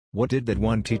What did that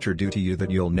one teacher do to you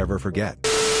that you'll never forget?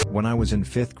 When I was in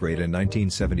 5th grade in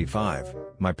 1975,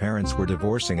 my parents were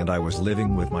divorcing and I was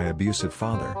living with my abusive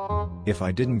father. If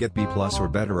I didn't get B+ or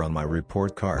better on my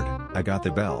report card, I got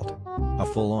the belt. A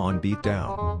full-on beat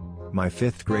down. My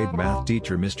 5th grade math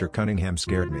teacher Mr. Cunningham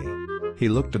scared me. He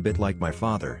looked a bit like my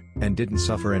father, and didn't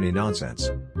suffer any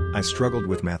nonsense. I struggled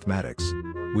with mathematics.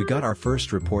 We got our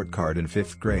first report card in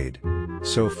 5th grade.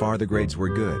 So far the grades were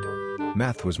good.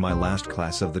 Math was my last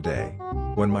class of the day.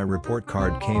 When my report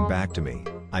card came back to me,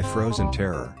 I froze in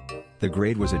terror. The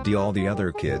grade was a D. All the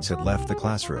other kids had left the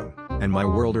classroom, and my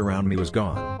world around me was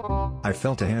gone. I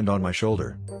felt a hand on my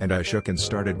shoulder, and I shook and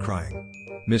started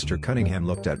crying. Mr. Cunningham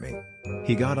looked at me.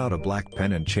 He got out a black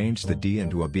pen and changed the D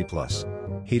into a B+.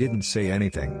 He didn't say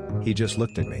anything, he just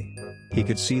looked at me. He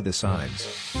could see the signs.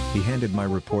 He handed my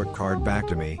report card back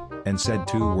to me, and said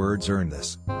 2 words: "Earn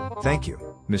this." "Thank you,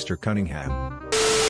 Mr. Cunningham."